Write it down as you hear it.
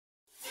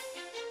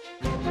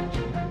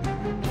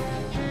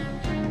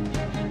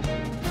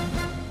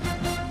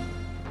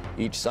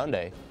Each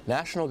Sunday,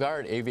 National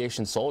Guard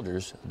aviation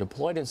soldiers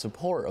deployed in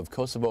support of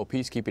Kosovo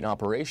peacekeeping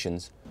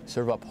operations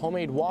serve up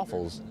homemade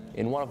waffles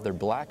in one of their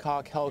Black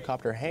Hawk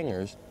helicopter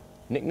hangars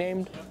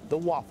nicknamed the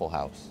Waffle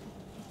House.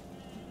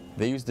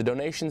 They use the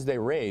donations they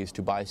raise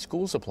to buy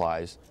school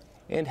supplies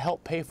and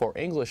help pay for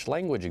English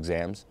language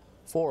exams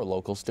for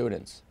local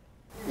students.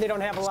 They don't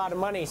have a lot of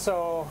money,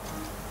 so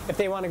if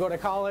they want to go to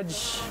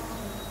college,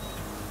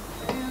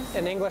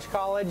 an English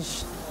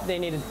college, they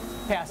need to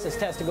pass this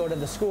test to go to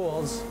the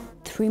schools.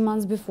 3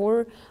 months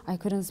before, I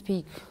couldn't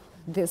speak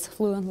this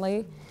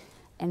fluently,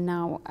 and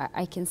now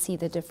I can see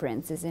the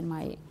differences in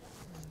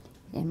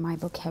my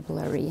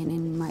vocabulary and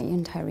in my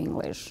entire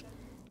English.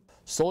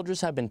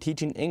 Soldiers have been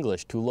teaching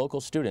English to local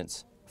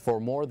students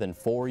for more than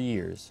 4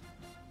 years.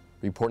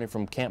 Reporting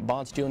from Camp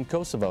Bonsteel in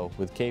Kosovo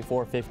with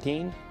KFOR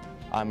 15,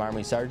 I'm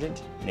Army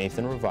Sergeant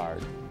Nathan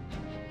Rivard.